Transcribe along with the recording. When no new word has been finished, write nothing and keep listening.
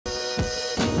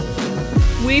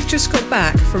We've just got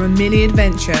back from a mini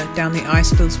adventure down the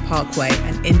Icefields Parkway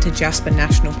and into Jasper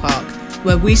National Park,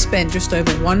 where we spent just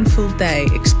over one full day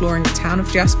exploring the town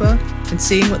of Jasper and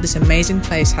seeing what this amazing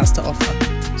place has to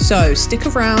offer. So stick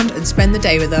around and spend the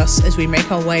day with us as we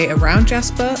make our way around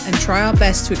Jasper and try our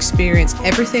best to experience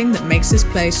everything that makes this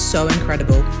place so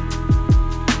incredible.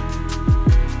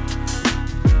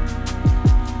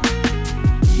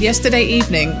 Yesterday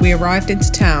evening, we arrived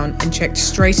into town and checked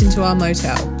straight into our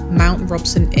motel, Mount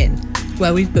Robson Inn,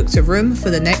 where we've booked a room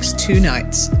for the next 2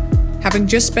 nights. Having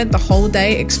just spent the whole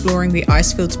day exploring the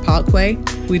Icefields Parkway,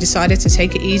 we decided to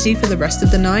take it easy for the rest of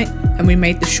the night, and we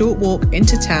made the short walk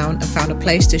into town and found a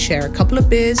place to share a couple of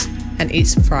beers and eat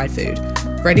some fried food,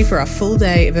 ready for our full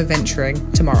day of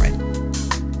adventuring tomorrow.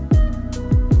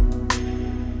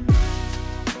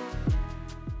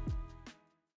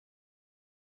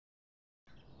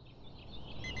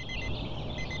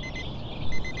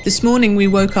 This morning we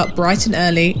woke up bright and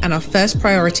early, and our first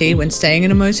priority when staying in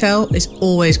a motel is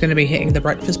always going to be hitting the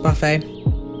breakfast buffet.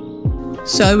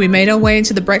 So we made our way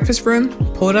into the breakfast room,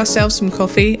 poured ourselves some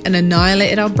coffee and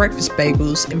annihilated our breakfast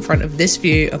bagels in front of this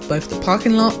view of both the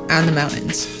parking lot and the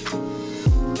mountains.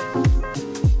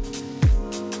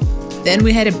 Then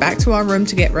we headed back to our room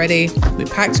to get ready. We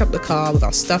packed up the car with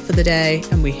our stuff for the day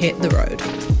and we hit the road.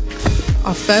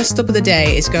 Our first stop of the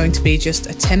day is going to be just a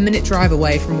 10-minute drive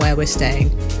away from where we're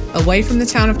staying, away from the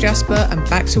town of Jasper and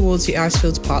back towards the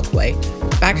Icefields Parkway,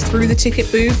 back through the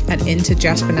ticket booth and into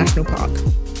Jasper National Park.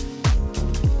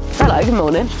 Hello, good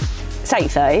morning. It's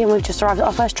 8:30 and we've just arrived at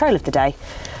our first trail of the day.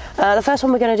 The first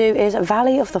one we're going to do is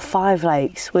Valley of the Five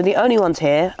Lakes. We're the only ones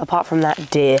here, apart from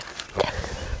that deer.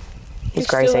 He's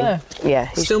grazing. Still there. Yeah,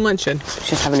 he's still munching.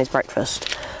 Just having his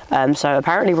breakfast. So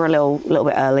apparently we're a little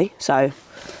bit early, so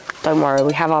don't worry,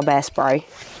 we have our bear spray.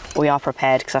 We are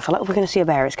prepared, because I feel like if we're going to see a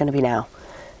bear, it's going to be now.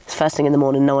 It's first thing in the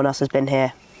morning, no one else has been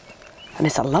here. And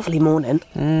it's a lovely morning.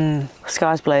 The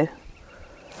sky's blue.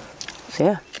 So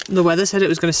yeah. The weather said it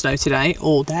was going to snow today,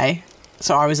 all day.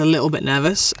 So I was a little bit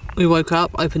nervous. We woke up,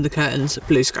 opened the curtains,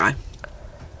 blue sky.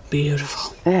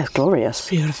 Beautiful. Yeah, it's glorious.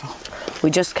 Beautiful.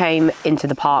 We just came into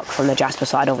the park from the Jasper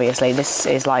side, obviously. This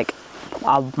is like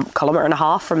a 1.5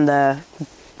 kilometres from the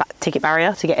ticket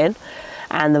barrier to get in.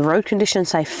 And the road conditions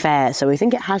say fair, so we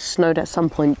think it has snowed at some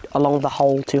point along the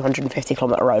whole 250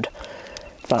 kilometre road.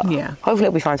 But yeah, hopefully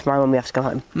it'll be fine tomorrow when we have to go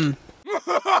home.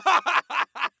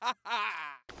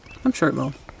 I'm sure it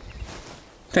will.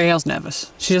 Danielle's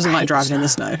nervous. She doesn't like driving in the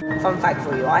snow. Fun fact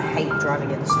for you, I hate driving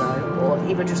in the snow, or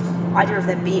even just the idea of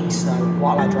there being snow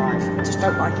while I drive. I just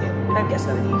don't like it. We don't get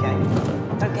snow in the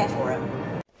UK. Don't care for it.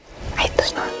 I hate the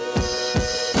snow.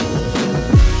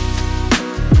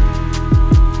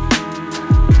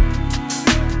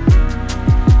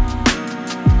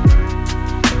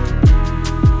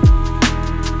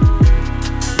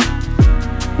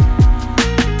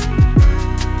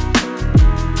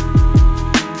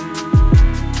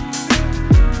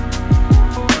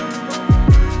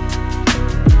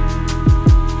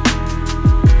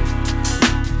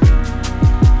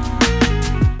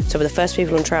 So we're the first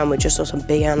people on trail and we just saw some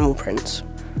big animal prints.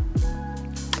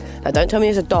 Now don't tell me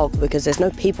there's a dog, because there's no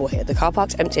people here. The car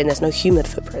park's empty and there's no human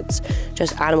footprints,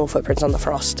 just animal footprints on the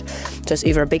frost. So it's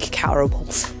either a big cat or a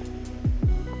wolf.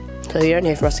 So if you don't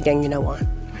hear from us again, you know why.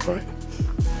 All right.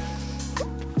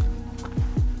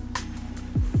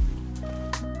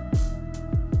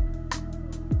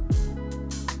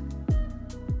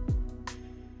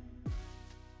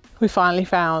 We finally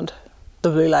found the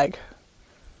Blue Lake.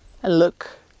 And look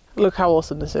how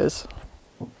awesome this is.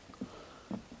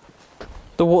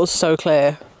 The water's so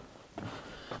clear.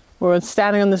 We're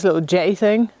standing on this little jetty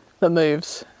thing that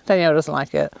moves. Danielle doesn't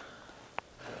like it.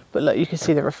 But look, you can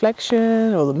see the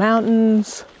reflection, all the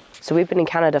mountains. So we've been in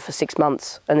Canada for 6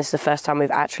 months, and this is the first time we've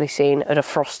actually seen a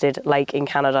defrosted lake in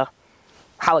Canada.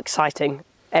 How exciting.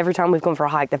 Every time we've gone for a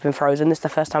hike, they've been frozen. This is the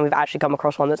first time we've actually come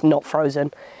across one that's not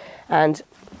frozen. And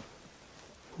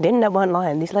the internet weren't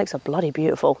lying, these lakes are bloody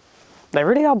beautiful. They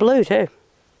really are blue too.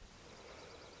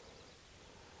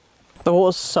 The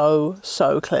water's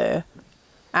so clear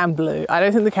and blue. I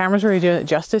don't think the camera's really doing it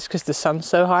justice because the sun's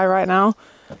so high right now.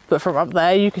 But from up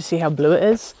there, you can see how blue it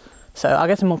is. So I'll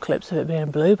get some more clips of it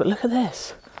being blue, but look at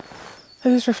this. Look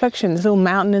at this reflection. There's a little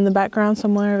mountain in the background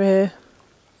somewhere over here.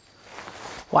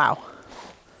 Wow.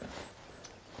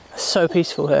 So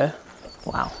peaceful here.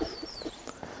 Wow.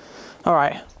 All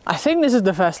right, I think this is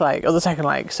the first lake, or the second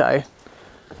lake, so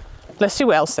let's see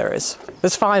what else there is.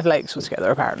 There's 5 lakes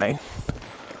altogether, apparently.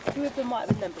 2 of them might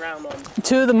have been the brown ones.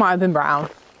 2 of them might have been brown,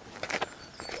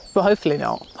 but hopefully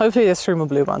not. Hopefully there's 3 more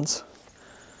blue ones.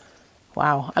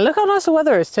 Wow, and look how nice the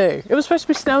weather is too. It was supposed to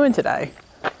be snowing today.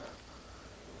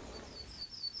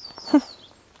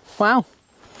 Wow.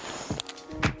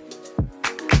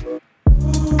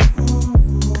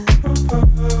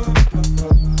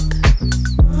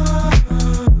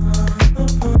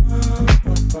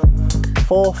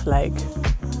 Fourth leg.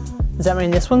 Does that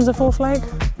mean this one's the fourth leg?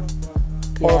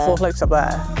 Yeah. Or the fourth leg's up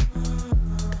there?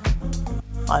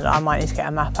 I might need to get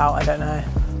a map out, I don't know.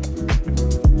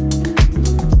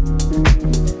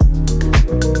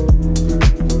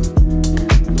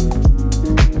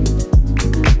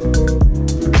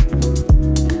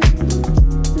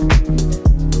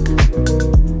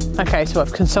 Okay, so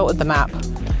I've consulted the map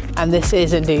and this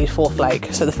is indeed fourth leg.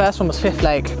 So the first one was fifth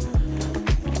leg,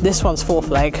 this one's fourth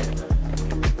leg,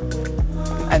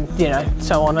 and you know,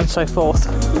 so on and so forth.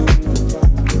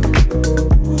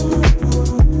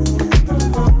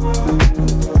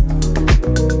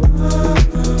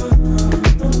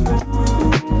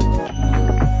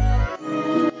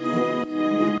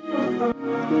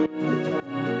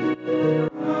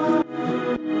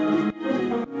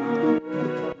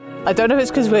 I don't know if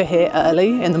it's because we're here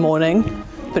early in the morning,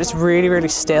 but it's really, really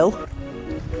still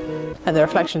and the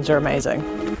reflections are amazing.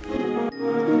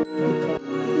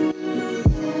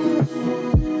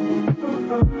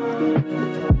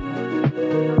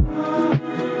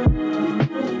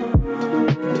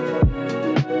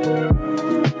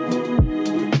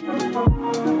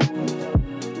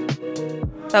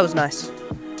 That was nice.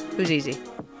 It was easy.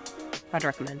 I'd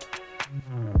recommend.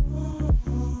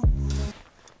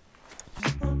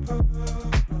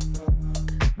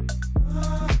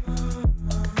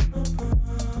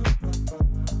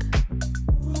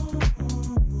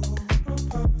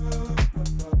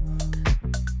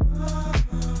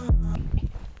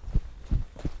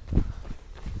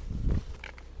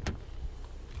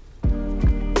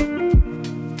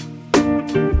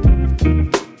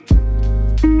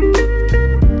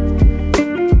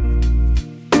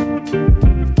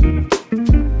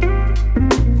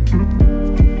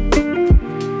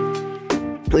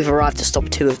 We've arrived at stop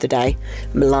 2 of the day,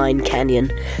 Malign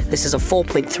Canyon. This is a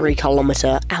 4.3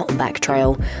 kilometre out and back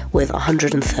trail with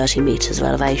 130 metres of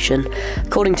elevation.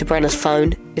 According to Brenna's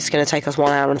phone, it's going to take us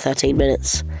 1 hour and 13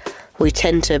 minutes. We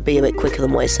tend to be a bit quicker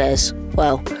than what it says.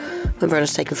 Well, when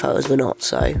Brenna's taking photos, we're not,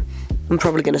 so I'm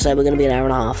probably going to say we're going to be an hour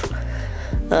and a half.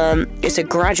 It's a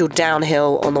gradual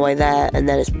downhill on the way there, and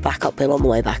then it's back uphill on the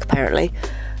way back, apparently.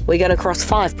 We're going to cross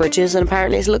 5 bridges, and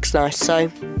apparently it looks nice, so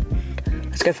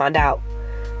let's go find out.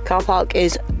 Car park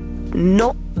is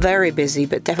not very busy,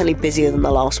 but definitely busier than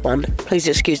the last one. Please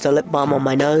excuse the lip balm on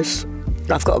my nose.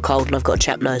 I've got a cold and I've got a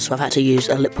chapped nose, so I've had to use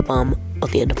a lip balm on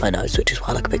the end of my nose, which is why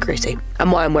I look a bit greasy.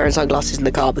 And why I'm wearing sunglasses in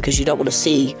the car, because you don't want to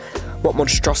see what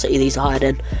monstrosity these are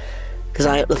hiding. Because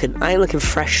I ain't looking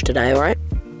fresh today, alright?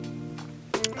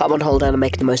 But I'm on holiday and I'm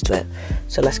making the most of it.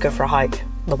 So let's go for a hike.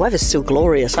 The weather's still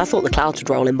glorious. I thought the clouds would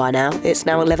roll in by now. It's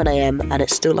now 11 AM and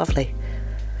it's still lovely.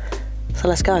 So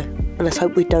let's go, and let's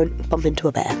hope we don't bump into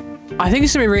a bear. I think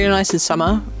it's going to be really nice in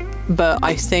summer, but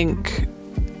I think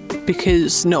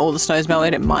because not all the snow's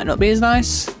melted, it might not be as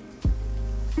nice.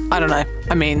 I don't know.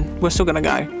 I mean, we're still going to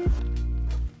go.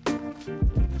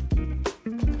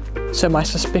 So my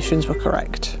suspicions were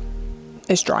correct.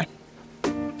 It's dry.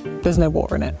 There's no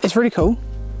water in it. It's really cool.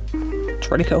 It's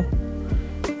really cool.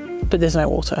 But there's no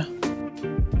water.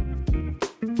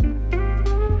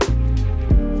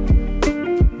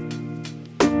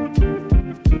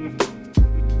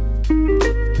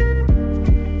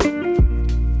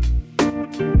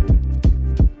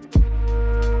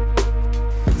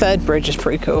 Third bridge is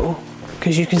pretty cool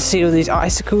because you can see all these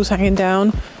icicles hanging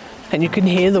down and you can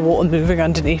hear the water moving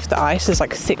underneath the ice. There's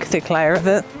like a thick layer of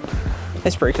it.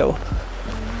 It's pretty cool.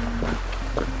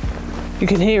 You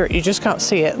can hear it, you just can't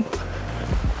see it.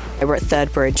 We're at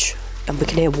third bridge and we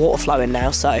can hear water flowing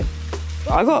now, so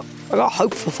I got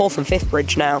hope for fourth and fifth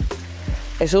bridge now.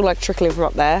 It's all like trickling from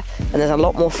up there and there's a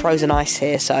lot more frozen ice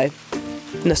here, so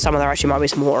in the summer there actually might be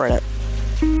some water in it.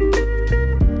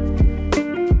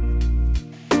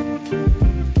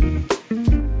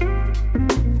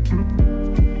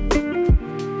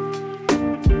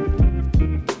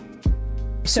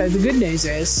 So the good news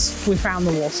is we found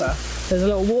the water. There's a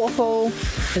little waterfall,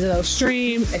 there's a little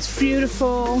stream, it's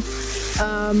beautiful.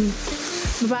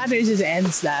 The bad news is it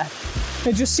ends there.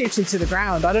 It just seeps into the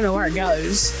ground. I don't know where it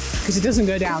goes because it doesn't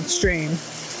go downstream.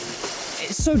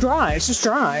 It's so dry, it's just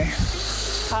dry.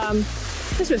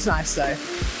 This bit's nice though.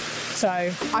 So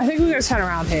I think we're gonna turn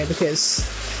around here because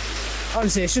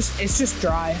honestly it's just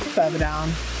dry further down,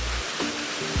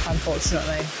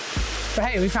 unfortunately. But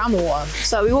hey, we found the water.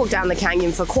 So we walked down the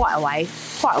canyon for quite a way,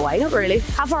 not really.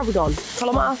 How far have we gone?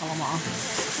 Kilometre?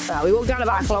 We walked down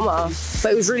about a kilometre,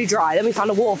 but it was really dry. Then we found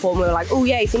a waterfall and we were like, oh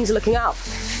yay, things are looking up.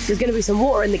 There's going to be some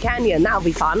water in the canyon, that'll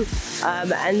be fun.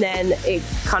 And then it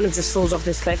kind of just falls off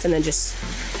this cliff and then just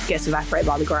gets evaporated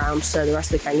by the ground, so the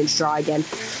rest of the canyon's dry again.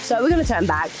 So we're going to turn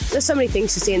back. There's so many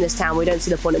things to see in this town, we don't see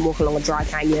the point in walking along a dry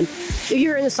canyon. If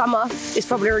you're in the summer, it's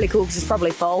probably really cool because it's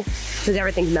probably full, because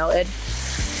everything's melted.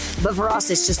 But for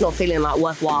us, it's just not feeling like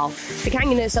worthwhile. The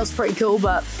canyon itself's pretty cool,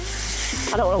 but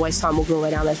I don't want to waste time walking all the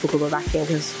way down there, let's walk all the way back again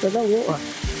because there's no water.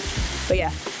 But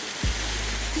yeah,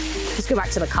 let's go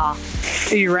back to the car.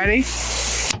 Are you ready?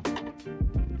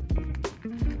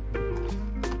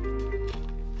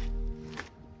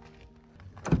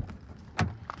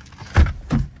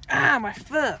 Ah, my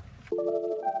foot!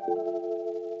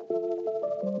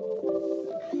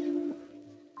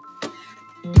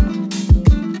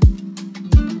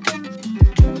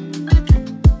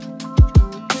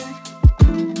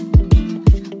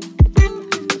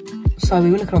 So we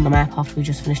were looking on the map after we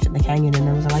just finished at the canyon and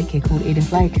there was a lake here called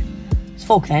Edith Lake. It's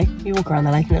 4K, you walk around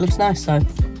the lake and it looks nice, so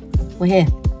we're here.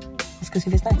 Let's go see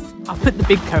if it's nice. I'll put the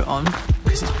big coat on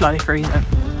because it's bloody freezing.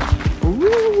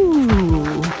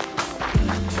 Ooh!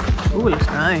 Ooh, it looks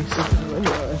nice.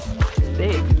 It's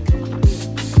big.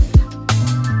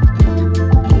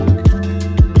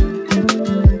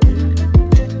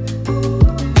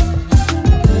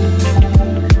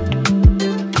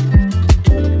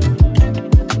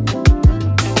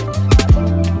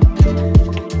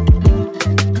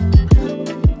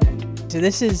 So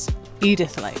this is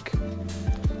Edith Lake,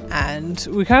 and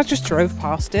we kind of just drove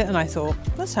past it and I thought,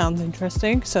 that sounds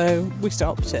interesting, so we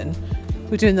stopped and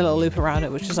we're doing the little loop around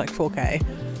it, which is like 4K.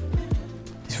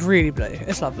 It's really blue,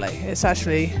 it's lovely. It's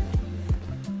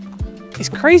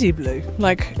crazy blue,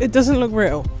 like it doesn't look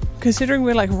real. Considering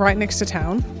we're like right next to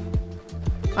town,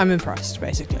 I'm impressed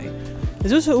basically.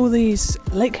 There's also all these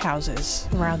lake houses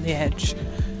around the edge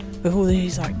with all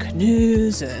these like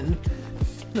canoes and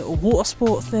little water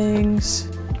sport things.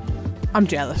 I'm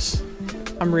jealous.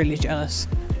 I'm really jealous.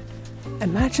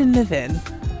 Imagine living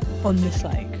on this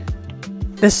lake.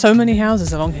 There's so many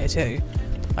houses along here too,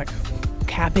 like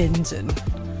cabins and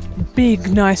big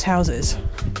nice houses.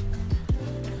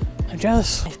 I'm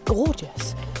jealous. It's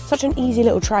gorgeous. Such an easy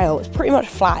little trail. It's pretty much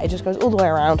flat. It just goes all the way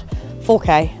around,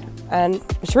 4K, and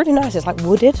it's really nice. It's like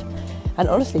wooded, and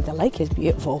honestly the lake is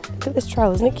beautiful. Look at this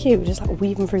trail, isn't it cute? Just like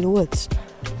weaving through the woods.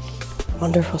 I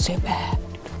wonder if we'll see a bear.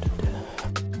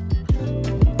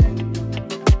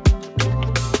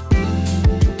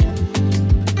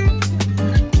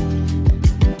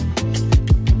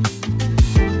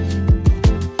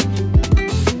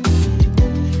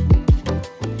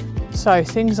 So,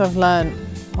 things I've learnt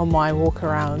on my walk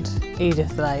around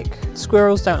Edith Lake.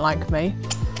 Squirrels don't like me.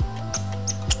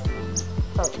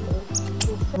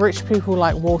 Rich people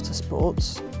like water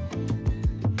sports.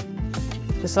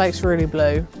 This lake's really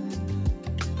blue.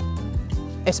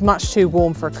 It's much too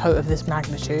warm for a coat of this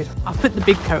magnitude. I've put the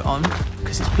big coat on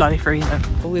because it's bloody freezing.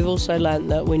 We've also learnt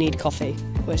that we need coffee.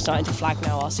 We're starting to flag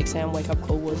now. Our 6 AM wake up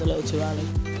call was a little too early.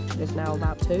 It's now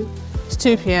about 2. It's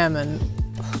 2 PM and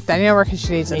Danielle reckons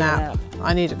she needs a nap.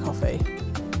 I need a coffee.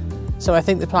 So I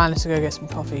think the plan is to go get some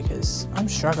coffee because I'm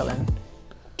struggling.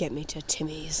 Get me to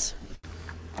Timmy's.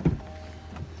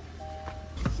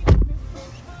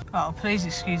 Oh, please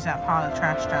excuse that pile of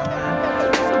trash down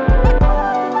there.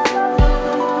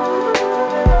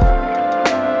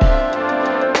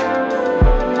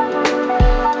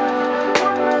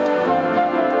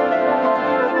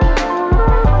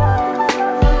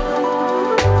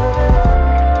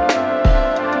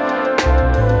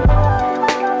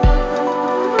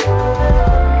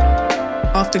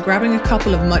 After grabbing a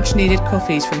couple of much needed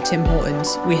coffees from Tim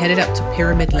Hortons, we headed up to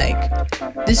Pyramid Lake.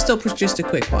 This stop was just a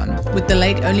quick one, with the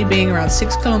lake only being around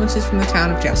 6 kilometers from the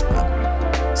town of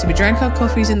Jasper. So we drank our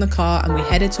coffees in the car and we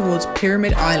headed towards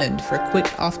Pyramid Island for a quick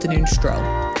afternoon stroll.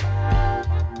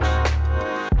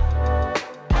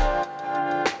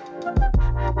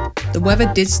 The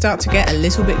weather did start to get a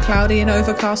little bit cloudy and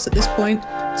overcast at this point,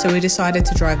 so we decided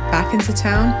to drive back into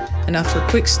town, and after a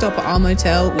quick stop at our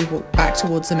motel, we walked back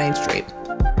towards the main street.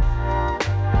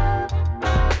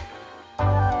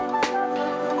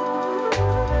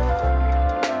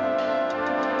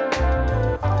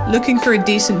 Looking for a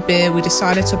decent beer, we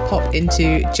decided to pop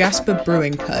into Jasper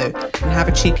Brewing Co. and have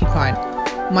a cheeky pint.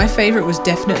 My favourite was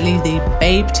definitely the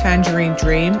Babe Tangerine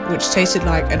Dream, which tasted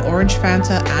like an orange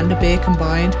Fanta and a beer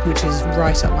combined, which is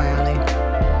right up my alley.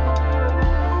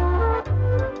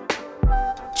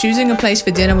 Choosing a place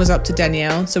for dinner was up to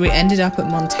Danielle, so we ended up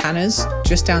at Montana's,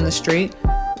 just down the street,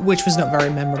 which was not very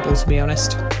memorable to be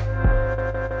honest.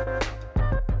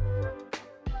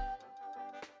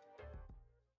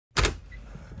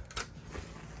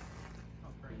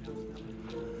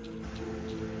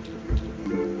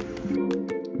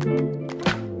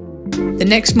 The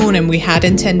next morning we had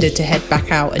intended to head back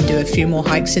out and do a few more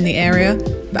hikes in the area,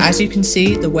 but as you can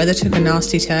see, the weather took a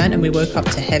nasty turn and we woke up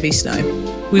to heavy snow.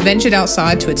 We ventured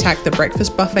outside to attack the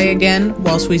breakfast buffet again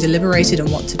whilst we deliberated on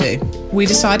what to do. We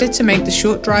decided to make the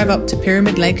short drive up to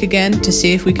Pyramid Lake again to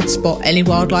see if we could spot any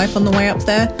wildlife on the way up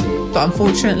there, but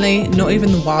unfortunately not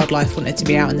even the wildlife wanted to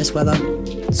be out in this weather.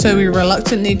 So we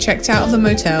reluctantly checked out of the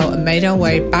motel and made our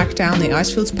way back down the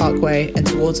Icefields Parkway and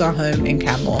towards our home in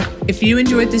Canmore. If you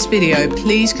enjoyed this video,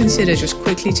 please consider just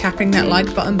quickly tapping that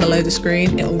like button below the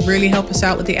screen. It will really help us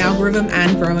out with the algorithm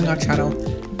and growing our channel.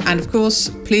 And of course,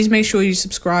 please make sure you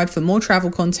subscribe for more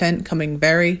travel content coming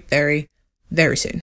very, very, very soon.